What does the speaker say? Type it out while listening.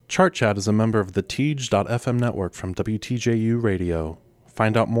Chart Chat is a member of the Teej.fm network from WTJU Radio.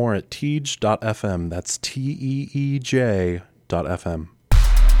 Find out more at Teej.fm. That's TEEJ.fm.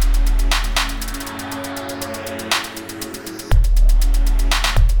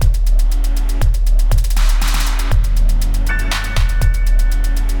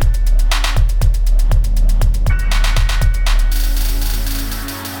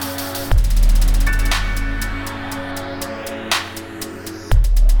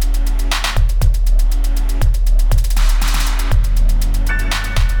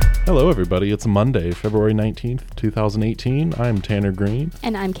 Hello, everybody. It's Monday, February 19th, 2018. I'm Tanner Green.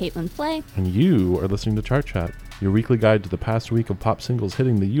 And I'm Caitlin Flay. And you are listening to Chart Chat, your weekly guide to the past week of pop singles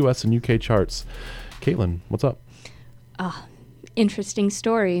hitting the US and UK charts. Caitlin, what's up? Interesting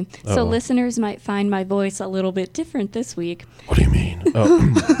story. Uh-oh. So listeners might find my voice a little bit different this week. What do you mean?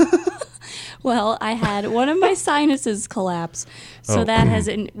 Oh. Well, I had one of my sinuses collapse, so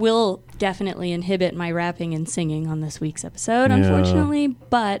that will definitely inhibit my rapping and singing on this week's episode, unfortunately,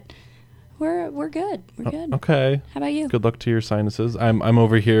 but we're good. We're good. Okay. How about you? Good luck to your sinuses. I'm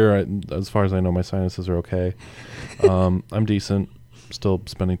over here. As far as I know, my sinuses are okay. I'm decent. Still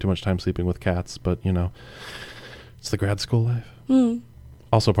spending too much time sleeping with cats, but, you know, it's the grad school life.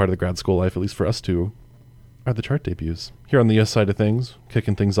 Also part of the grad school life, at least for us two, are the chart debuts. Here on the US side of things,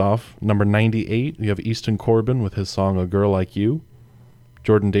 kicking things off, number 98, you have Easton Corbin with his song A Girl Like You.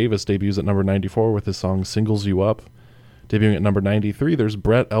 Jordan Davis debuts at number 94 with his song Singles You Up. Debuting at number 93, there's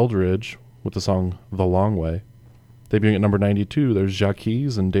Brett Eldridge with the song The Long Way. Debuting at number 92, there's Jacques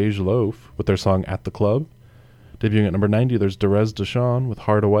and Dej Loaf with their song At the Club. Debuting at number 90, there's Derez Deschanel with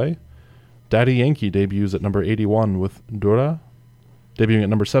Hard Away. Daddy Yankee debuts at number 81 with Dura. Debuting at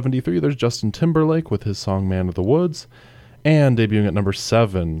number 73, there's Justin Timberlake with his song Man of the Woods. And debuting at number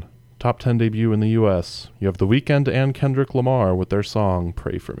 7, top 10 debut in the U.S., you have The Weeknd and Kendrick Lamar with their song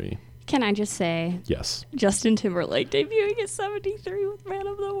Pray For Me. Can I just say, yes, Justin Timberlake debuting at 73 with Man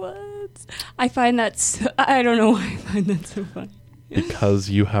of the Woods. I find that, I don't know why I find that so funny. Because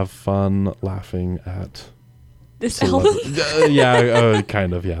you have fun laughing at this album?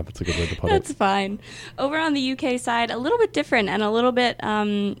 Kind of. Yeah, that's a good way to put it. That's fine. Over on the UK side, a little bit different and a little bit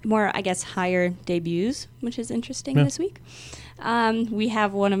more, I guess, higher debuts, which is interesting this week. We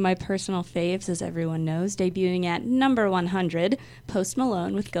have one of my personal faves, as everyone knows, debuting at number 100, Post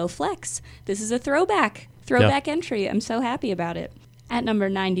Malone with Go Flex. This is a throwback entry. I'm so happy about it. At number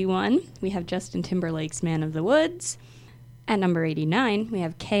 91, we have Justin Timberlake's Man of the Woods. At number 89, we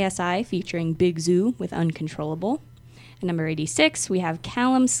have KSI featuring Big Zoo with Uncontrollable. At number 86, we have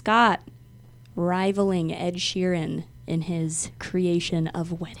Callum Scott rivaling Ed Sheeran in his creation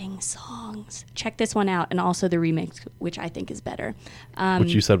of wedding songs. Check this one out, and also the remix, which I think is better.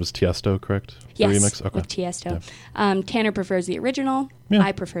 Which you said was Tiesto, correct? Yes, the remix? Okay. with Tiesto. Yeah. Tanner prefers the original. Yeah.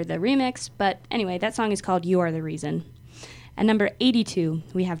 I prefer the remix. But anyway, that song is called You Are the Reason. At number 82,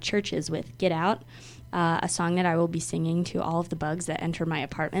 we have Churches with Get Out. A song that I will be singing to all of the bugs that enter my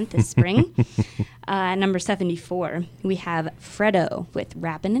apartment this spring. At number 74, we have Fredo with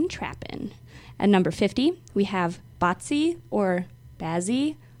Rappin' and Trappin'. At number 50, we have Batsy or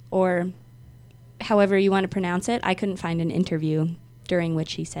Bazzy, or however you want to pronounce it. I couldn't find an interview during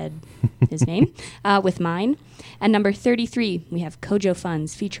which he said his name, with Mine. At number 33, we have Kojo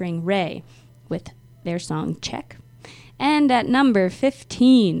Funds featuring Ray with their song Check. And at number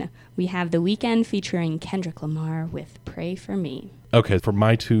 15, we have The Weeknd featuring Kendrick Lamar with Pray For Me. Okay, for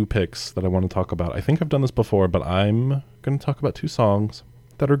my two picks that I want to talk about, I think I've done this before, but I'm going to talk about two songs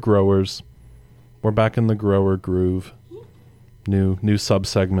that are growers. We're back in the grower groove. New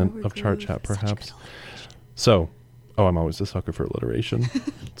sub-segment of Chart Chat, perhaps. So, I'm always a sucker for alliteration.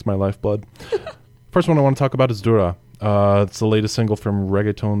 It's my lifeblood. First one I want to talk about is Dura. It's the latest single from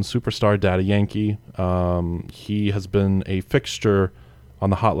reggaeton superstar Daddy Yankee. He has been a fixture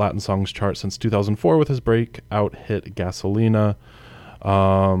on the Hot Latin Songs chart since 2004 with his breakout hit Gasolina.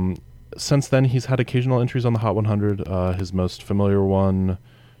 Since then, he's had occasional entries on the Hot 100. His most familiar one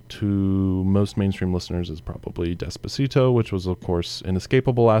to most mainstream listeners is probably Despacito, which was, of course,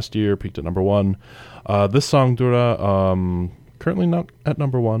 inescapable last year, peaked at number 1. This song, Dura, currently not at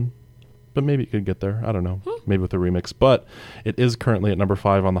number 1. But maybe it could get there. I don't know. Maybe with a remix. But it is currently at number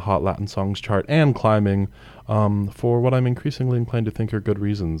 5 on the Hot Latin Songs chart and climbing for what I'm increasingly inclined to think are good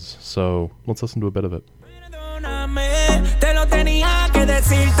reasons. So let's listen to a bit of it.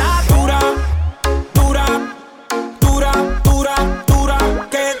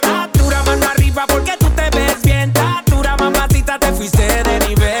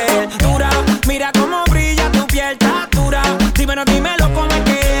 Dímelo cómo es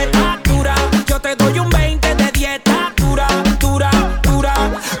que es dura. Yo te doy un 20 de dieta. Dura, dura, dura.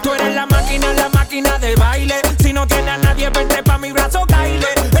 Tú nadie, vente pa' mi brazo, caile.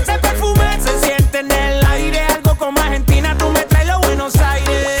 Ese perfume se siente en el aire. Algo como Argentina, tú me traes los Buenos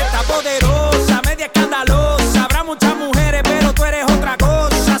Aires. Está poderosa, media escandalosa. Habrá muchas mujeres, pero tú eres otra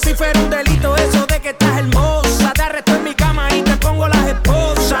cosa. Si fuera un delito eso de que estás hermosa, te arresto en mi cama y te pongo las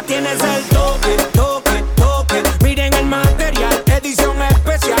esposas. Tienes el toque, toque, toque. Miren el material, edición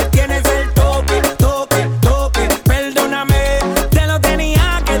especial. Tienes el toque, toque, toque. Perdóname, te lo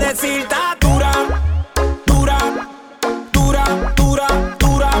tenía que decir. Está dura, dura, dura, dura,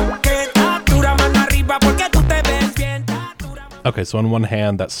 dura. Que está dura, mano arriba porque tú te ves bien. Está dura. Okay, so on one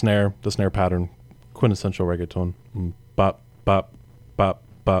hand, the snare pattern, quintessential reggaeton, bop, bop, bop,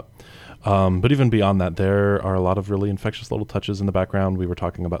 bop. But even beyond that, there are a lot of really infectious little touches in the background. We were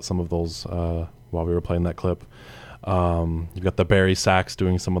talking about some of those while we were playing that clip. You've got the Barry sax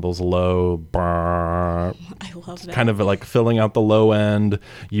doing some of those low, I love that. kind of like filling out the low end.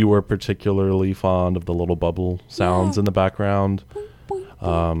 You were particularly fond of the little bubble sounds in the background.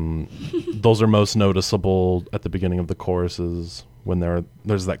 Those are most noticeable at the beginning of the choruses when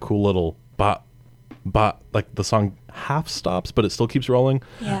there's that cool little bop, bop, like the song half stops, but it still keeps rolling.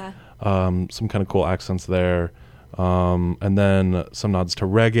 Yeah. Some kind of cool accents there. And then some nods to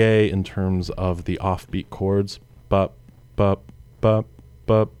reggae in terms of the offbeat chords. Bop, bop, bop,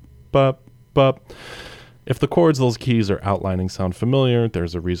 bop, bop, bop. If the chords, those keys are outlining sound familiar,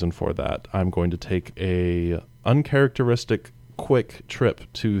 there's a reason for that. I'm going to take a uncharacteristic quick trip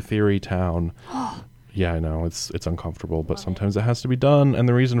to Theory Town. Yeah, I know, it's uncomfortable, but sometimes it has to be done. And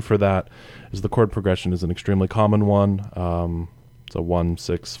the reason for that is the chord progression is an extremely common one. It's a 1,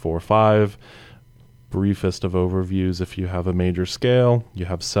 6, 4, 5. Briefest of overviews, if you have a major scale, you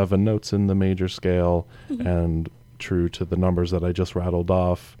have 7 notes in the major scale, and true to the numbers that I just rattled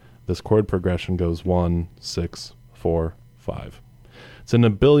off, this chord progression goes 1, 6, 4, 5. It's in a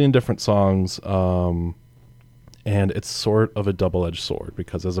billion different songs, and it's sort of a double-edged sword,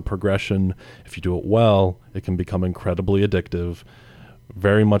 because as a progression, if you do it well, it can become incredibly addictive,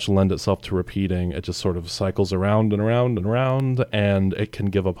 very much lend itself to repeating. It just sort of cycles around and around and around, and it can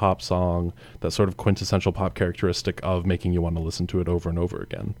give a pop song that sort of quintessential pop characteristic of making you want to listen to it over and over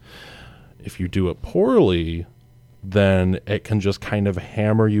again. If you do it poorly, then it can just kind of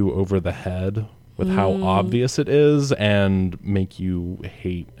hammer you over the head with how obvious it is and make you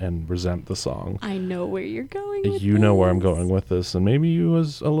hate and resent the song. I know where you're going with You know where I'm going with this, and maybe you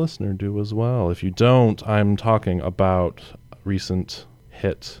as a listener do as well. If you don't, I'm talking about recent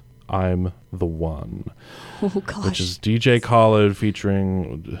hit I'm the One, which is DJ Khaled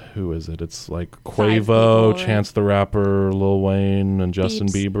featuring, who is it? It's like Quavo, Chance the Rapper, Lil Wayne, and Justin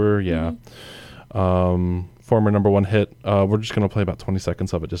Bieber. Yeah. Former #1 hit. We're just going to play about 20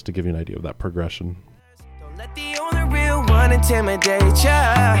 seconds of it just to give you an idea of that progression. Don't let the only real one intimidate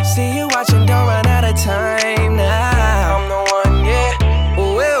ya. See you watching, don't run out of time now. I'm the one, yeah.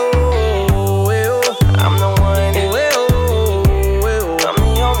 Ooh, ooh, ooh, ooh. I'm the one, ooh, ooh, ooh. I'm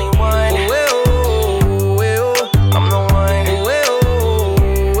the only one, ooh, ooh, ooh. I'm the one, ooh,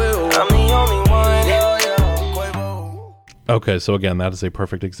 ooh, ooh. I'm the only one, Quavo. Okay, so again, that is a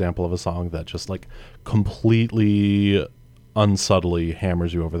perfect example of a song that just like completely unsubtly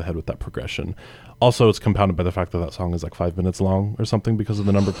hammers you over the head with that progression. Also, it's compounded by the fact that that song is like 5 minutes long or something because of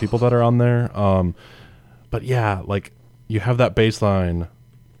the number of people that are on there. But yeah, like you have that bass line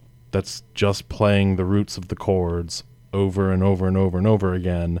that's just playing the roots of the chords over and over and over and over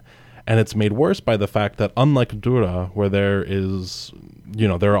again. And it's made worse by the fact that unlike Dura, where there is, you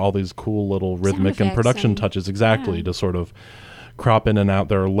know, there are all these cool little rhythmic and production touches to sort of crop in and out.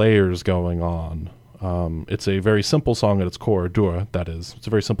 There are layers going on. It's a very simple song at its core, Dura, that is. It's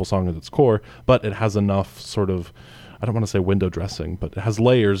a very simple song at its core, but it has enough sort of, I don't want to say window dressing, but it has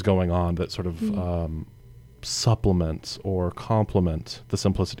layers going on that sort of supplement or complement the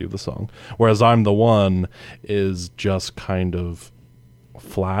simplicity of the song. Whereas I'm the One is just kind of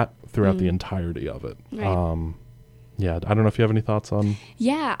flat throughout the entirety of it. Right. Yeah, I don't know if you have any thoughts on...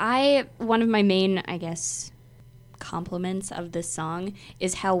 Yeah, one of my main, I guess, compliments of this song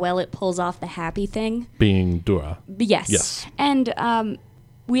is how well it pulls off the happy thing. Being Dura. Yes. And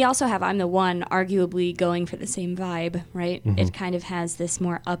we also have I'm the One arguably going for the same vibe, right? It kind of has this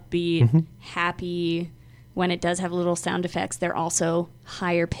more upbeat, happy, when it does have little sound effects, they're also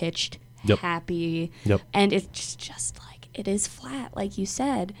higher pitched, happy. And it's just like, it is flat, like you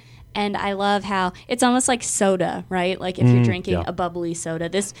said. And I love how it's almost like soda, right? Like if you're drinking yeah. a bubbly soda,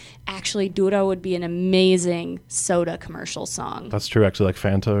 this actually, Duro would be an amazing soda commercial song. That's true, actually, like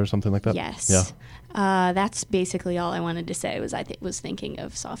Fanta or something like that. Yes. Yeah. That's basically all I wanted to say. Was I was thinking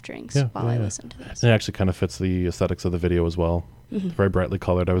of soft drinks while I listened to this. It actually kind of fits the aesthetics of the video as well. Very brightly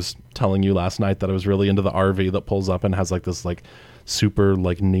colored. I was telling you last night that I was really into the RV that pulls up and has like this like super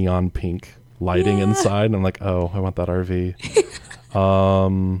like neon pink lighting inside. And I'm like, oh, I want that RV.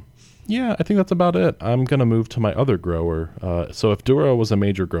 Yeah, I think that's about it. I'm going to move to my other grower. So if Duro was a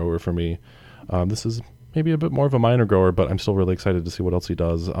major grower for me, this is maybe a bit more of a minor grower, but I'm still really excited to see what else he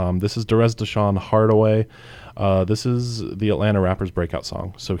does. This is Derez De'Shon Hardaway. This is the Atlanta rapper's breakout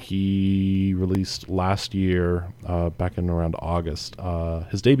song. So he released last year, back in around August,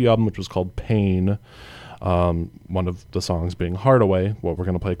 his debut album, which was called Pain. One of the songs being Hardaway, what we're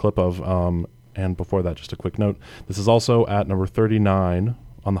going to play a clip of. And before that, just a quick note. This is also at number 39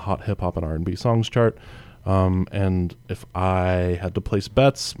 on the Hot Hip Hop and R&B Songs chart. And if I had to place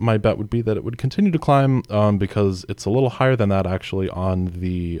bets, my bet would be that it would continue to climb, because it's a little higher than that actually on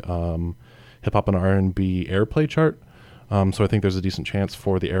the Hip Hop and R&B airplay chart. So I think there's a decent chance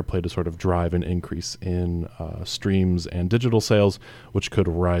for the airplay to sort of drive an increase in streams and digital sales, which could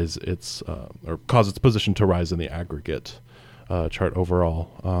rise its or cause its position to rise in the aggregate chart overall.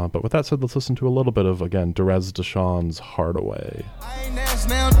 But with that said, let's listen to a little bit of, again, Derez De'Shon's Hardaway. I ain't asked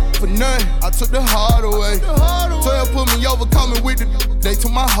now for nothing. I took the heart away. 12 put me over, coming with the. They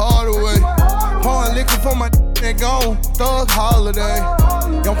took my heart away. Pouring liquor for my and gone. Thug holiday.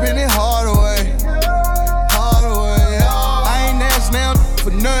 Young Penny Hardaway. Hardaway. I ain't asked now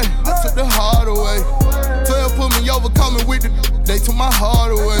for nothing. I took the heart away. 12 put me over, coming with the. They took my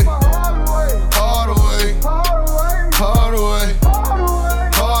heart away. Hardaway. Hardaway.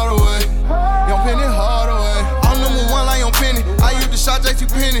 Hardaway. Young Penny Hardaway. I'm number one like Young Penny. I used to shot JT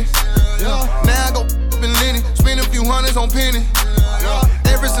Penny. Now I go up in Lenny. Spend a few hundreds on Penny.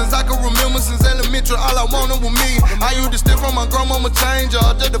 Ever since I can remember, since elementary, all I wanted was me. I used to steal from my grandmama changer,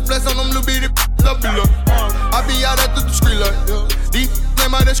 just to flex on them little bitty. I be out at the street light. These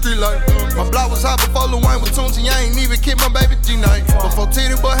came out that street light. My block was hot before Lil Wayne was Toonsie. I ain't even keep my baby G-night. Before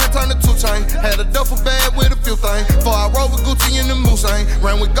Titty Boy had turned to 2 Chainz. Had a duffel bag with a few things. Before I rode with Gucci in the Moussain.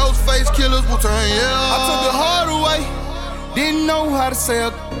 Ran with Ghostface Killers, Wu-Tang, yeah. I took the heart away. Didn't know how to say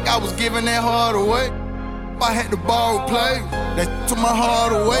it. I was giving that heart away. I had to borrow play. That took my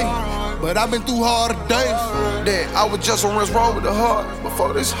heart away. But I've been through harder days. That I was just on Rinse Road with the heart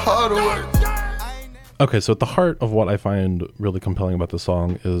before this heart away. Okay, so at the heart of what I find really compelling about the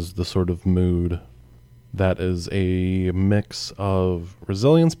song is the sort of mood that is a mix of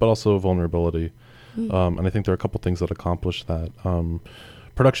resilience but also vulnerability. And I think there are a couple things that accomplish that.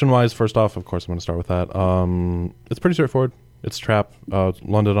 Production-wise, first off, of course, I'm going to start with that. It's pretty straightforward. It's trap.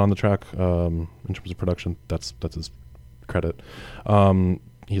 London on the track. In terms of production, that's his credit.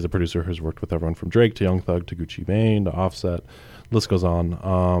 He's a producer who's worked with everyone from Drake to Young Thug to Gucci Mane to Offset. List goes on.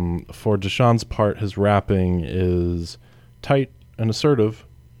 For De'Shon's part, his rapping is tight and assertive.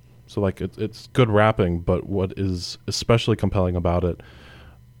 So like it's good rapping, but what is especially compelling about it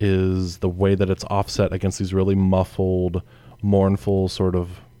is the way that it's offset against these really muffled, mournful sort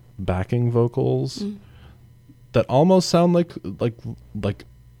of backing vocals that almost sound like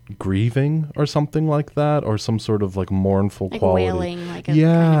grieving or something like that, or some sort of like mournful like quality. Wailing, like a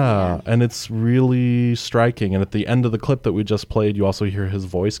yeah, and it's really striking. And at the end of the clip that we just played, you also hear his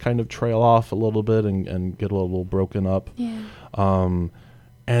voice kind of trail off a little bit and get a little broken up. Yeah.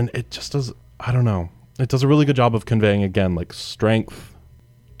 And it just does, I don't know, it does a really good job of conveying, again, like strength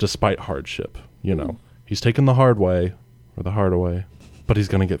despite hardship. You know, he's taken the hard way or the harder way, but he's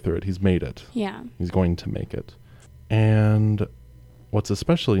going to get through it. He's made it. Yeah. He's going to make it. And what's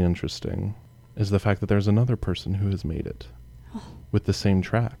especially interesting is the fact that there's another person who has made it with the same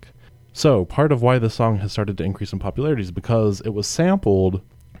track. So part of why the song has started to increase in popularity is because it was sampled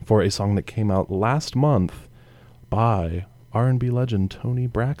for a song that came out last month by R&B legend Toni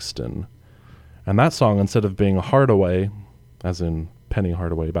Braxton. And that song, instead of being Hardaway, as in Penny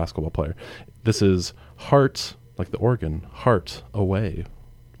Hardaway, basketball player, this is Heart, like the organ, Heart Away,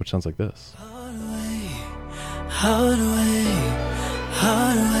 which sounds like this. Hardaway,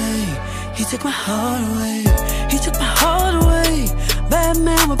 Hardaway, he took my heart away. He took my heart away. Bad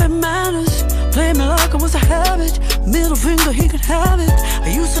man with bad manners. Played me like I was a habit. Middle finger, he could have it.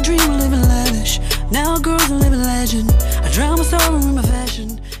 I used to dream of living lavish. Now a girl's a living legend. I drown my sorrow in my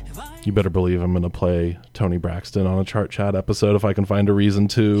fashion. You better believe I'm going to play Toni Braxton on a Chart Chat episode if I can find a reason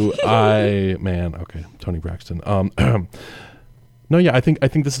to. Toni Braxton. No, yeah, I think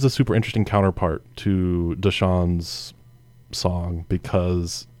this is a super interesting counterpart to De'Shon's song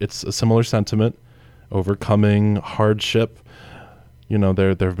because it's a similar sentiment, overcoming hardship. You know, there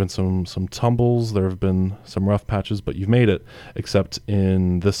have been some tumbles, there have been some rough patches, but you've made it. Except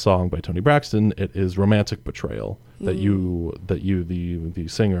in this song by Toni Braxton, it is romantic betrayal that you the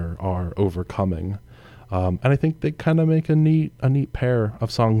singer are overcoming. And I think they kind of make a neat pair of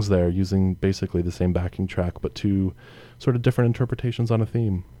songs there, using basically the same backing track, but two sort of different interpretations on a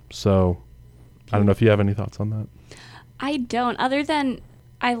theme. So I don't know if you have any thoughts on that. I don't, other than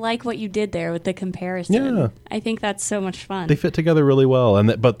I like what you did there with the comparison. Yeah. I think that's so much fun. They fit together really well,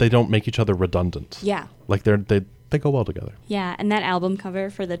 but they don't make each other redundant. Yeah. Like they go well together. Yeah, and that album cover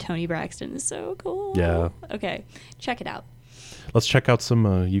for the Toni Braxton is so cool. Yeah. Okay, check it out. Let's check out some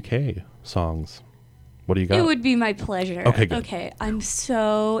UK songs. What do you got? It would be my pleasure. Okay, good. Okay, I'm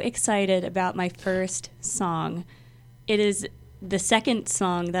so excited about my first song. It is the second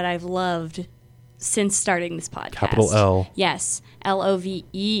song that I've loved since starting this podcast. Capital L. Yes, Love.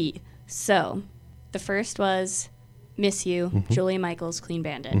 So, the first was Miss You, Julia Michaels, Clean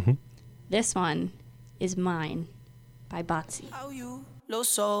Bandit. This one is Mine by Botsy. How you look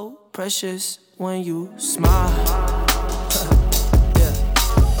so precious when you smile. Yeah.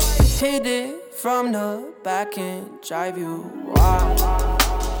 Hit it from the back and drive you wild.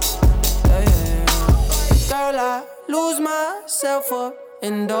 Yeah, yeah, yeah. Girl, I lose myself up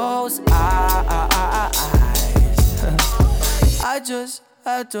in those eyes. I just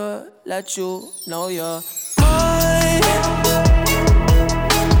had to let you know you're mine.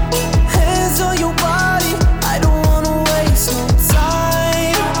 Hands on your body, I don't wanna waste no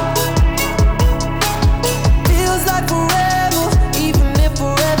time. Feels like forever, even if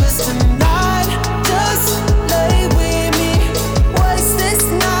forever's tonight. Just lay with me, waste this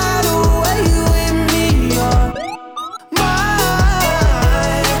night away with me. You're mine.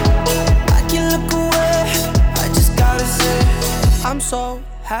 I can look away, I just gotta say I'm so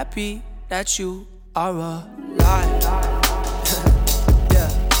happy that you are alive. Yeah.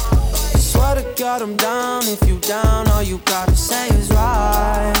 Swear to God I'm down. If you down, all you gotta say is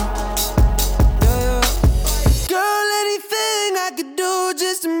right. Yeah. Girl, anything I could do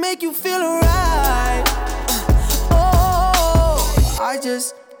just to make you feel alright. Oh, I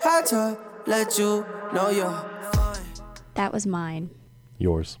just had to let you know you're fine. That was mine.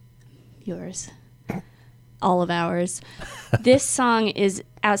 Yours. All of ours. This song is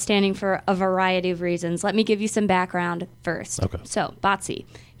outstanding for a variety of reasons. Let me give you some background first. Okay. So, Botsy,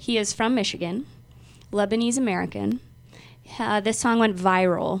 he is from Michigan, Lebanese American. This song went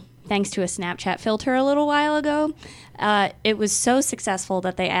viral thanks to a Snapchat filter a little while ago. It was so successful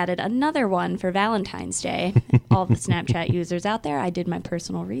that they added another one for Valentine's Day. All the Snapchat users out there, I did my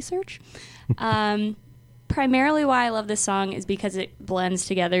personal research. Primarily why I love this song is because it blends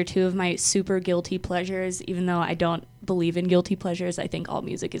together two of my super guilty pleasures. Even though I don't believe in guilty pleasures, I think all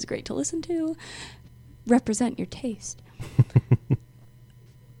music is great to listen to. Represent your taste.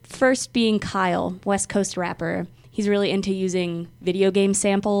 First being Kyle, West Coast rapper. He's really into using video game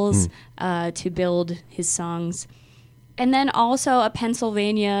samples to build his songs. And then also a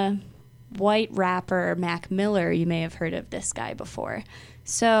Pennsylvania white rapper, Mac Miller. You may have heard of this guy before.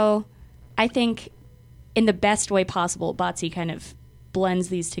 So I think in the best way possible, Botsy kind of blends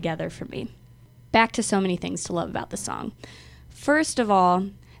these together for me. Back to so many things to love about the song. First of all,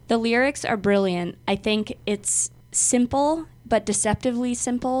 the lyrics are brilliant. I think it's simple, but deceptively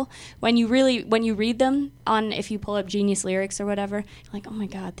simple. When you read them if you pull up Genius Lyrics or whatever, you're like, oh my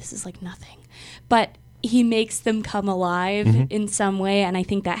God, this is like nothing. But he makes them come alive in some way, and I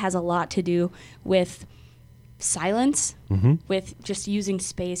think that has a lot to do with silence, with just using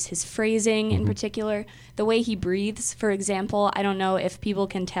space, his phrasing in particular, the way he breathes, for example. I don't know if people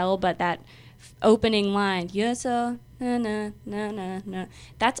can tell, but that opening line, yes, na na na na na,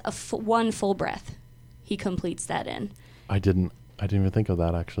 that's one full breath. He completes that in. I didn't even think of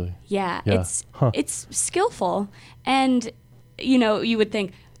that, actually. Yeah. It's skillful, and you would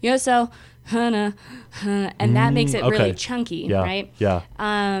think yes, so and that makes it really chunky, right? Yeah.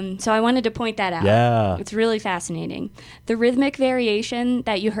 So I wanted to point that out. Yeah. It's really fascinating. The rhythmic variation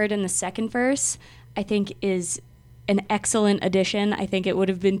that you heard in the second verse, I think, is an excellent addition. I think it would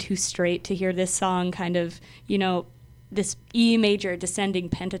have been too straight to hear this song kind of, this E major descending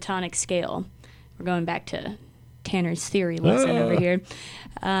pentatonic scale. We're going back to Tanner's theory lesson over here.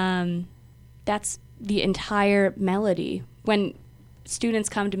 That's the entire melody. When students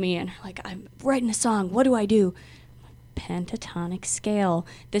come to me and are like, I'm writing a song, what do I do? Pentatonic scale.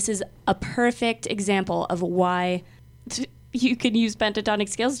 This is a perfect example of why you can use pentatonic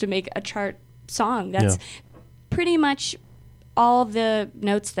scales to make a chart song. That's pretty much all the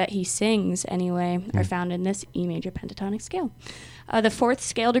notes that he sings, anyway, are found in this E major pentatonic scale. The fourth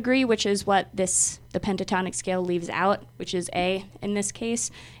scale degree, which is what the pentatonic scale leaves out, which is A in this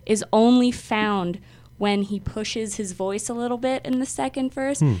case, is only found when he pushes his voice a little bit in the second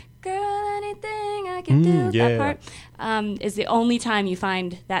verse. Girl, anything I can do. Yeah. That part is the only time you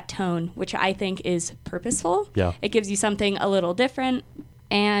find that tone, which I think is purposeful. Yeah. It gives you something a little different.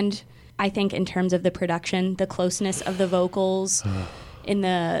 And I think in terms of the production, the closeness of the vocals in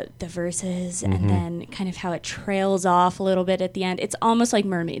the verses, and then kind of how it trails off a little bit at the end. It's almost like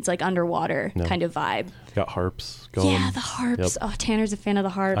Mermaids, like underwater kind of vibe. Got harps going. Yeah, the harps. Yep. Oh, Tanner's a fan of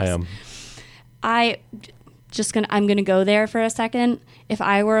the harps. I am. I'm gonna go there for a second. If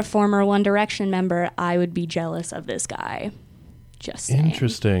I were a former One Direction member, I would be jealous of this guy. Just saying.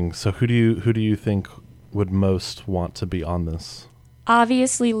 Interesting. So who do you think would most want to be on this?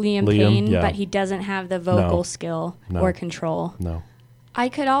 Obviously Liam Payne, yeah. but he doesn't have the vocal No. skill No. or control. No. I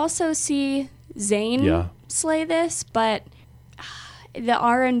could also see Zayn slay this, but the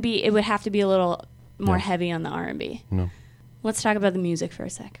R&B, it would have to be a little more heavy on the R&B. No. Let's talk about the music for a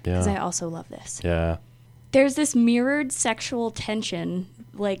sec, because Yeah. I also love this. Yeah. There's this mirrored sexual tension,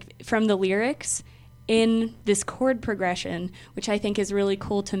 like from the lyrics, in this chord progression, which I think is really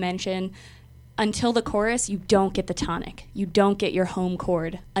cool to mention. Until the chorus, you don't get the tonic. You don't get your home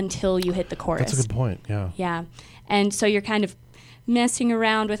chord until you hit the chorus. That's a good point. Yeah. Yeah. And so you're kind of messing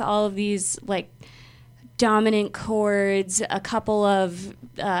around with all of these like dominant chords, a couple of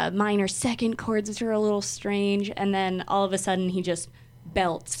minor second chords, which are a little strange, and then all of a sudden he just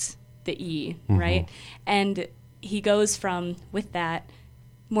belts the E, right? And he goes from, with that,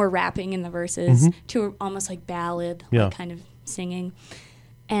 more rapping in the verses to almost like ballad like kind of singing.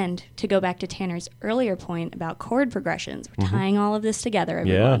 And to go back to Tanner's earlier point about chord progressions, we're tying all of this together,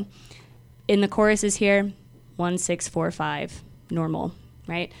 everyone. In the choruses here, 1, 6, 4, 5, normal,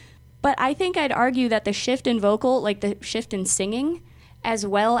 right? But I think I'd argue that the shift in vocal, like the shift in singing, as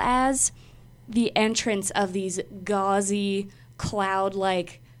well as the entrance of these gauzy,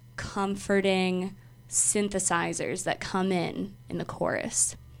 cloud-like, comforting synthesizers that come in the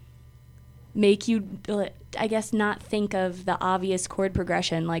chorus, make you, I guess, not think of the obvious chord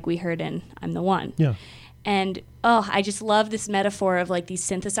progression like we heard in I'm the One. Yeah. And, I just love this metaphor of, like, these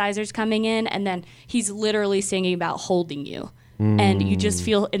synthesizers coming in, and then he's literally singing about holding you. And you just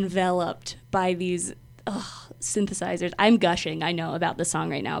feel enveloped by these synthesizers. I'm gushing, I know, about the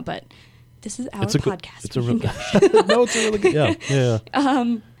song right now, but this is our podcast. It's a really no, it's a really good. Yeah.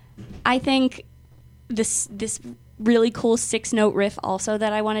 I think this really cool 6-note riff also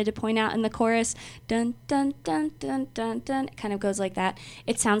that I wanted to point out in the chorus, dun dun dun dun dun dun, it kind of goes like that.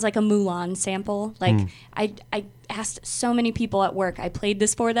 It sounds like a Mulan sample. Like I asked so many people at work, I played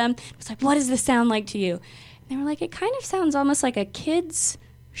this for them. I was like, what does this sound like to you? And they were like, it kind of sounds almost like a kid's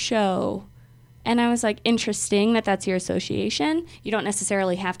show. And I was like, interesting that that's your association. You don't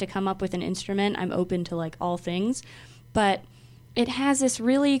necessarily have to come up with an instrument. I'm open to like all things. But it has this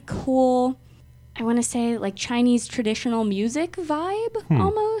really cool, I want to say like Chinese traditional music vibe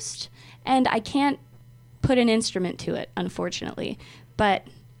almost. And I can't put an instrument to it, unfortunately. But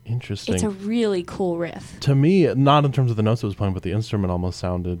Interesting. it's a really cool riff. To me, not in terms of the notes it was playing, but the instrument almost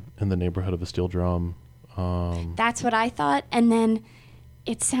sounded in the neighborhood of a steel drum. That's what I thought. And then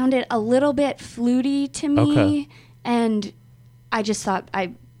it sounded a little bit fluty to me. Okay. And I just thought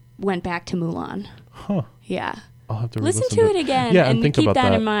I went back to Mulan. Huh. Yeah. I'll have to Listen re-listen to it again and think keep about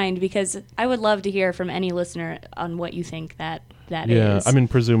that in mind, because I would love to hear from any listener on what you think that is. Yeah, I mean,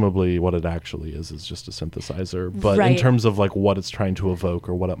 presumably what it actually is just a synthesizer. But in Right. terms of like what it's trying to evoke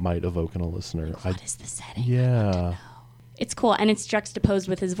or what it might evoke in a listener, What is the setting? yeah. It's cool, and it's juxtaposed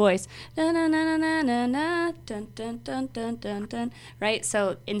with his voice. Na, na, na, na, na, na, dun, dun, dun, dun, dun, dun. Right?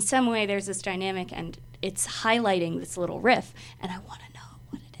 So in some way there's this dynamic, and it's highlighting this little riff, and I want to know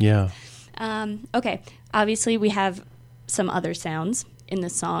what it is. Yeah. Okay, obviously we have some other sounds in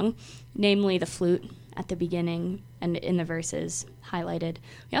this song, namely the flute at the beginning and in the verses highlighted.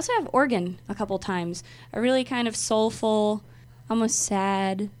 We also have organ a couple times, a really kind of soulful, almost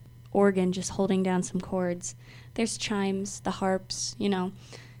sad organ just holding down some chords. There's chimes, the harps, And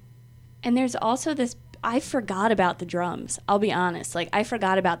there's also this, I forgot about the drums, I'll be honest. Like, I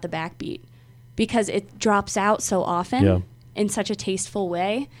forgot about the backbeat because it drops out so often in such a tasteful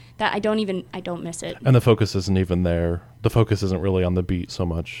way that I don't miss it. And the focus isn't even there. The focus isn't really on the beat so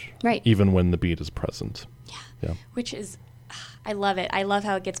much. Right. Even when the beat is present. Yeah. Which is, I love it. I love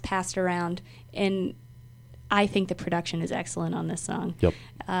how it gets passed around. And I think the production is excellent on this song. Yep.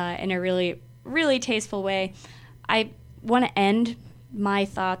 In a really, really tasteful way. I want to end my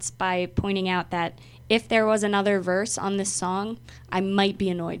thoughts by pointing out that if there was another verse on this song, I might be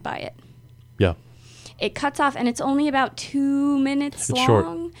annoyed by it. Yeah. It cuts off, and it's only about 2 minutes It's long.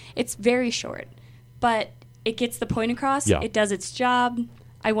 short. It's very short, but it gets the point across. Yeah. It does its job.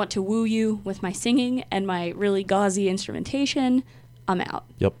 I want to woo you with my singing and my really gauzy instrumentation. I'm out.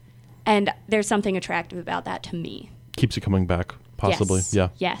 Yep. And there's something attractive about that to me. Keeps you coming back, possibly. Yes. Yeah.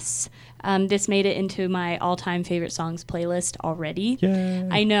 Yes. This made it into my all-time favorite songs playlist already. Yay.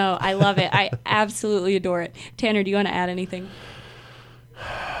 I know. I love it. I absolutely adore it. Tanner, do you want to add anything?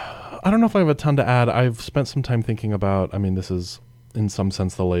 I don't know if I have a ton to add. I've spent some time thinking about, I mean, this is in some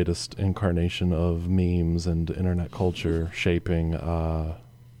sense the latest incarnation of memes and internet culture shaping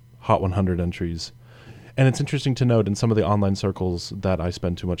Hot 100 entries. And it's interesting to note in some of the online circles that I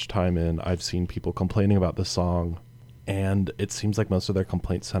spend too much time in, I've seen people complaining about this song, and it seems like most of their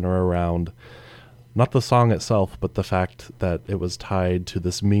complaints center around not the song itself, but the fact that it was tied to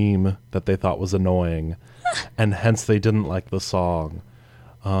this meme that they thought was annoying, and hence they didn't like the song.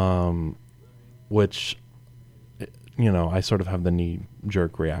 Which, you know, I sort of have the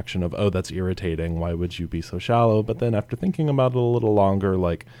knee-jerk reaction of, oh, that's irritating, why would you be so shallow? But then after thinking about it a little longer,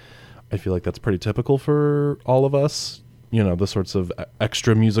 like, I feel like that's pretty typical for all of us. You know, the sorts of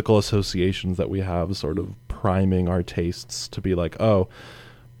extra musical associations that we have sort of priming our tastes to be like, oh,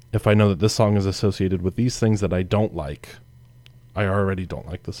 if I know that this song is associated with these things that I don't like, I already don't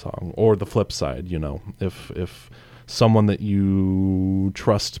like the song. Or the flip side, you know, if someone that you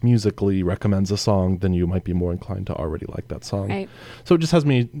trust musically recommends a song, then you might be more inclined to already like that song. Right. So it just has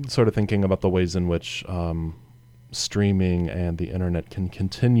me sort of thinking about the ways in which streaming and the internet can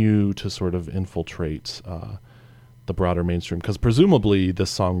continue to sort of infiltrate the broader mainstream. Because presumably this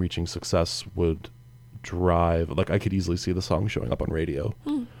song reaching success would drive, like I could easily see the song showing up on radio.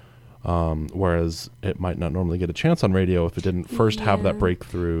 Whereas it might not normally get a chance on radio if it didn't first have that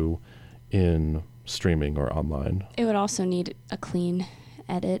breakthrough in streaming or online. It would also need a clean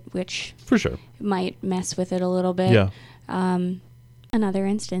edit, which For sure. might mess with it a little bit. Yeah. Another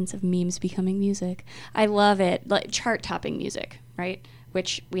instance of memes becoming music. I love it. Like chart-topping music, right?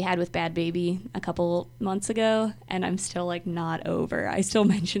 Which we had with Bad Baby a couple months ago, and I'm still like not over. I still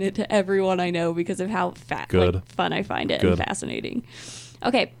mention it to everyone I know because of how fun I find it and fascinating.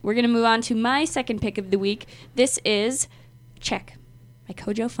 Okay, we're going to move on to my second pick of the week. This is Check by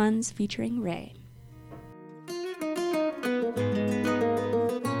Kojo Funds featuring Ray.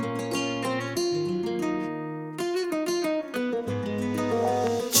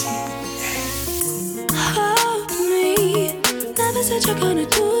 Said you're gonna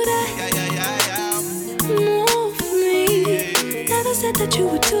do that. Move me. Never said that you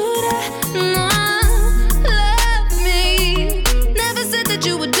would do that. No, love me. Never said that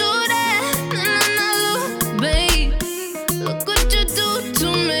you would do that. No, babe. Look what you do to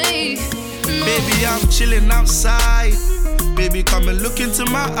me. Baby, I'm chilling outside. Baby, come and look into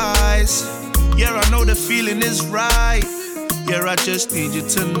my eyes. Yeah, I know the feeling is right. Yeah, I just need you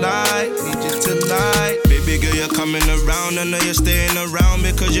tonight, Baby girl, you're coming around, I know you're staying around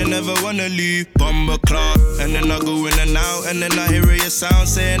because you never wanna leave. Bumper clock, and then I go in and out, and then I hear your sound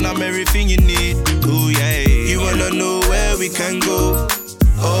saying I'm everything you need. Ooh, yeah. You wanna know where we can go,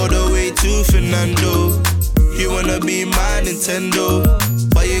 all the way to Fernando. You wanna be my Nintendo,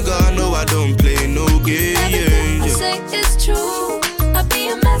 but you gotta know I don't play no game. Everything I say is true, I'd be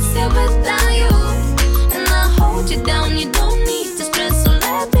a mess here without you. And I hold you down, you don't need to stress, so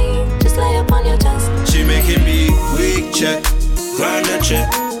let me just lay up on your chest. She making me weak check, grind the check,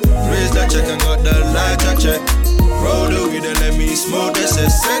 raise the check and got the lighter check. Roll the weed and let me smoke the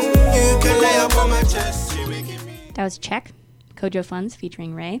cess, and you can lay up on my chest. She making me. That was Check, Kojo Funds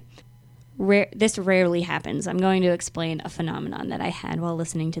featuring Ray. This rarely happens. I'm going to explain a phenomenon that I had while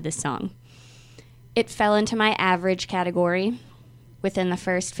listening to this song. It fell into my average category. Within the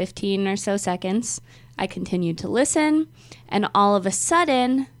first 15 or so seconds, I continued to listen, and all of a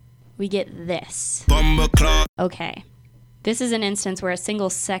sudden, we get this. Okay. This is an instance where a single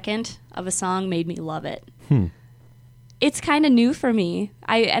second of a song made me love it. It's kind of new for me,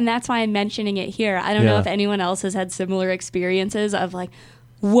 and that's why I'm mentioning it here. I don't know if anyone else has had similar experiences of like,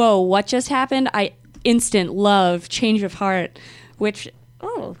 whoa, what just happened? Instant love, change of heart, which,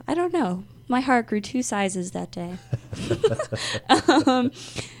 I don't know. My heart grew 2 sizes that day.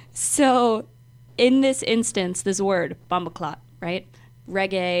 So in this instance, this word, Bambaclot, right?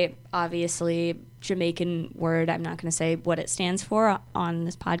 Reggae, obviously, Jamaican word. I'm not going to say what it stands for on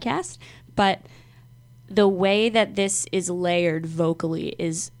this podcast, but the way that this is layered vocally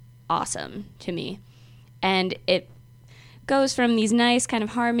is awesome to me. And it goes from these nice kind of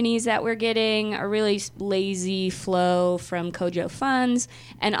harmonies that we're getting, a really lazy flow from Kojo Funds,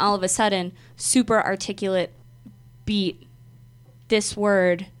 and all of a sudden, super articulate beat, this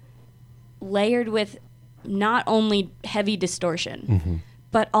word layered with not only heavy distortion,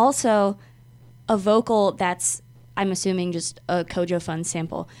 but also a vocal that's, I'm assuming, just a Kojo Funds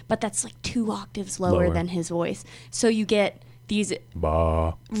sample, but that's like 2 octaves lower than his voice. So you get these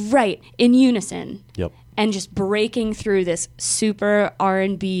right in unison. Yep. And just breaking through this super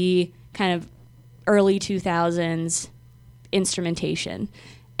R&B kind of early 2000s instrumentation.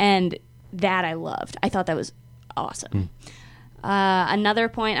 And that I loved. I thought that was awesome. Another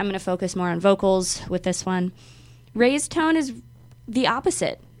point, I'm going to focus more on vocals with this one. Ray's tone is the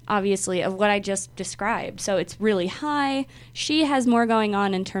opposite, obviously, of what I just described. So it's really high. She has more going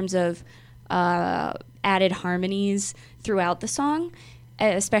on in terms of added harmonies throughout the song,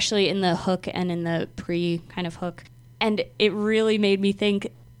 especially in the hook and in the pre-kind of hook. And it really made me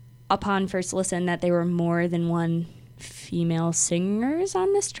think, upon first listen, that there were more than one female singers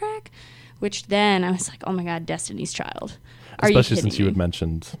on this track, which then I was like, oh my God, Destiny's Child. Especially since you had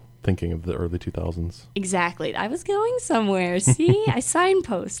mentioned thinking of the early 2000s. Exactly. I was going somewhere. See? I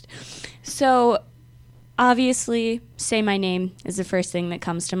signpost. So, obviously, Say My Name is the first thing that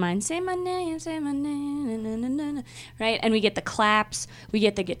comes to mind. Say my name, na, na, na, na, na. Right? And we get the claps. We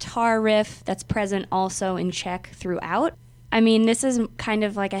get the guitar riff that's present also in check throughout. I mean, this is kind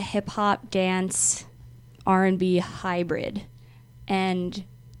of like a hip-hop dance R&B hybrid. And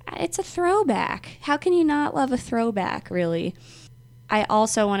it's a throwback. How can you not love a throwback, really? I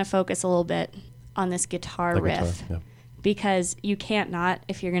also want to focus a little bit on this guitar riff. Because you can't not,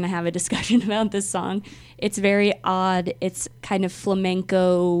 if you're going to have a discussion about this song. It's very odd. It's kind of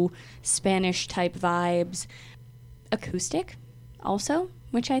flamenco, Spanish-type vibes. Acoustic, also,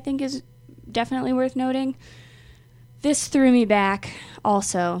 which I think is definitely worth noting. This threw me back,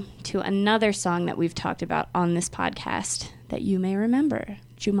 also, to another song that we've talked about on this podcast that you may remember,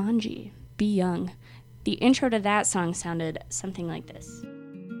 Jumanji, Be Young. The intro to that song sounded something like this.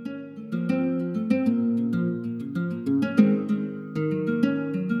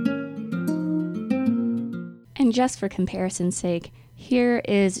 And just for comparison's sake, here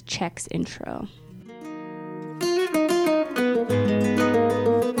is Check's intro.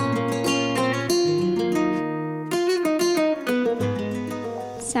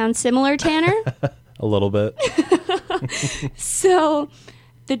 Sound similar, Tanner? A little bit. So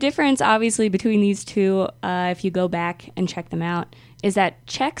the difference, obviously, between these two, if you go back and check them out, is that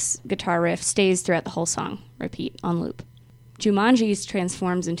Check's guitar riff stays throughout the whole song, repeat, on loop. Jumanji's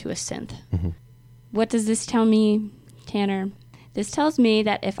transforms into a synth. What does this tell me, Tanner? This tells me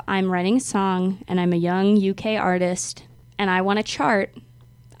that if I'm writing a song and I'm a young UK artist and I want to chart,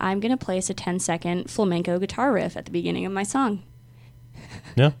 I'm going to place a 10-second flamenco guitar riff at the beginning of my song.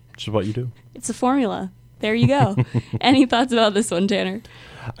 Yeah, which is what you do. It's a formula. There you go. Any thoughts about this one, Tanner?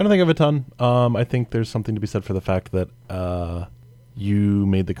 I don't think I have a ton. I think there's something to be said for the fact that you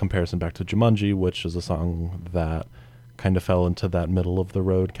made the comparison back to Jumanji, which is a song that kind of fell into that middle of the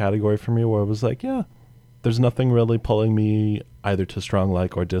road category for me, where I was like, yeah, there's nothing really pulling me either to strong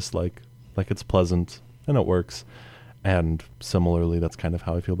like or dislike. Like, it's pleasant and it works. And similarly, that's kind of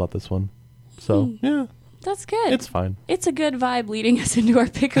how I feel about this one. So, yeah. That's good. It's fine. It's a good vibe leading us into our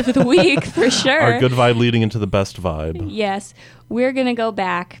pick of the week, for sure. Our good vibe leading into the best vibe. Yes. We're going to go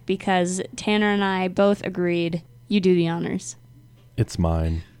back because Tanner and I both agreed you do the honors. It's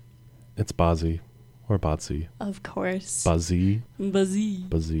mine. It's Bazzi. Or Batsy. Of course. Bazzi. Bazzi.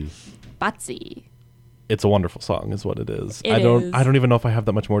 Bazzi. Batsy. It's a wonderful song is what it is. It I is. don't even know if I have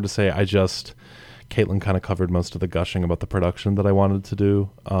that much more to say. Caitlin kind of covered most of the gushing about the production that I wanted to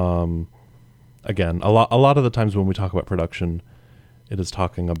do. Again, a lot of the times when we talk about production, it is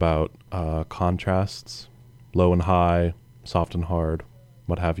talking about contrasts, low and high, soft and hard,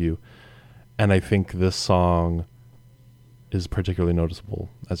 what have you. And I think this song is particularly noticeable,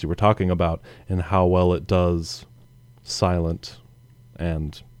 as you were talking about, in how well it does silent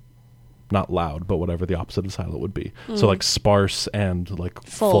and not loud, but whatever the opposite of silent would be. So like sparse and like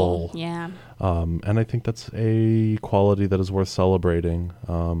full. Yeah. And I think that's a quality that is worth celebrating.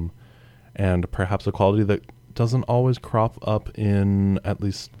 And perhaps a quality that doesn't always crop up in at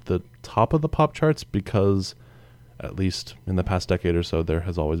least the top of the pop charts, because at least in the past decade or so, there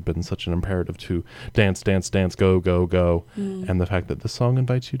has always been such an imperative to dance, dance, dance, go, go, go. And the fact that this song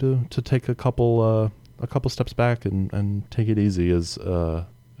invites you to take a couple steps back and take it easy is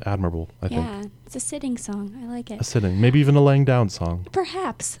admirable, I think. Yeah, it's a sitting song. I like it. A sitting, maybe even a laying down song.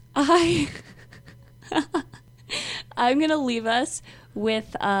 Perhaps. I'm going to leave us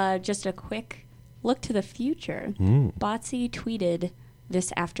with just a quick look to the future. Mm. Botsy tweeted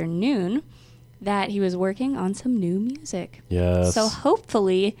this afternoon that he was working on some new music. Yes. So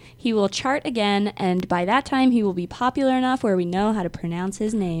hopefully he will chart again, and by that time he will be popular enough where we know how to pronounce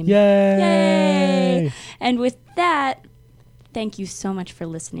his name. Yay! And with that, thank you so much for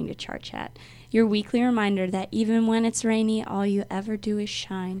listening to Chart Chat, your weekly reminder that even when it's rainy, all you ever do is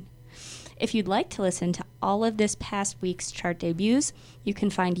shine. If you'd like to listen to all of this past week's chart debuts, you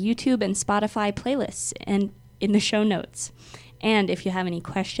can find YouTube and Spotify playlists and in the show notes. And if you have any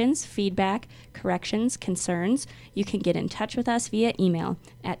questions, feedback, corrections, concerns, you can get in touch with us via email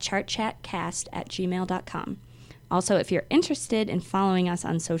at chartchatcast@gmail.com. Also, if you're interested in following us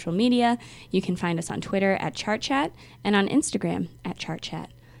on social media, you can find us on Twitter at ChartChat and on Instagram at ChartChat.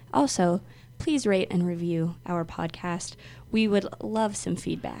 Also, please rate and review our podcast. We would love some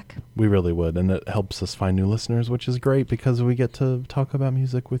feedback. We really would, and it helps us find new listeners, which is great because we get to talk about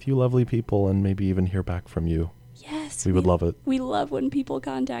music with you lovely people and maybe even hear back from you. Yes. We would love it. We love when people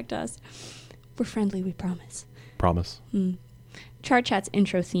contact us. We're friendly, we promise. Promise. Chart Chat's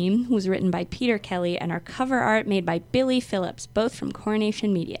intro theme was written by Peter Kelly and our cover art made by Billy Phillips, both from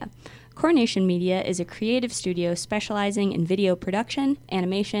Coronation Media. Coronation Media is a creative studio specializing in video production,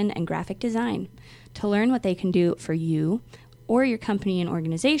 animation, and graphic design. To learn what they can do for you or your company and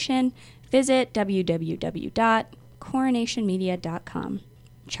organization, visit www.coronationmedia.com.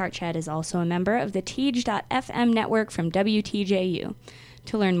 Chart Chat is also a member of the Teej.fm network from WTJU.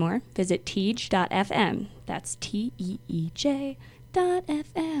 To learn more, visit Teej.fm. That's TEEJ.fm.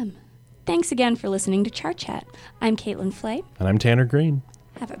 Thanks again for listening to Chart Chat. I'm Caitlin Flay. And I'm Tanner Green.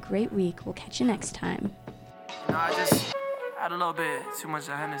 Have a great week. We'll catch you next time. No, I just had a little bit too much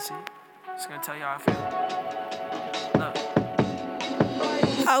of Hennessy. Just gonna tell you how I feel. Look.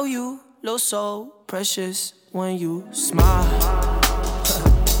 How you look so precious when you smile.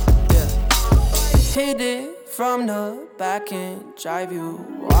 Yeah. Hit it from the back and drive you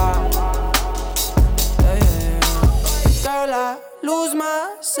wild. Yeah, yeah, yeah. Girl, I lose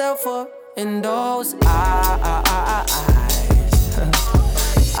myself up in those eyes.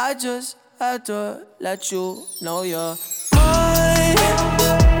 I just had to let you know you're mine.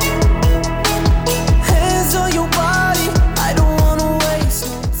 Hands on your body, I don't wanna waste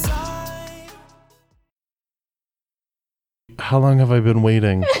no time. How long have I been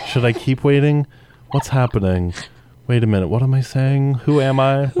waiting? Should I keep waiting? What's happening? Wait a minute, what am I saying? Who am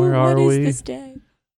I? Where are What we? is this day?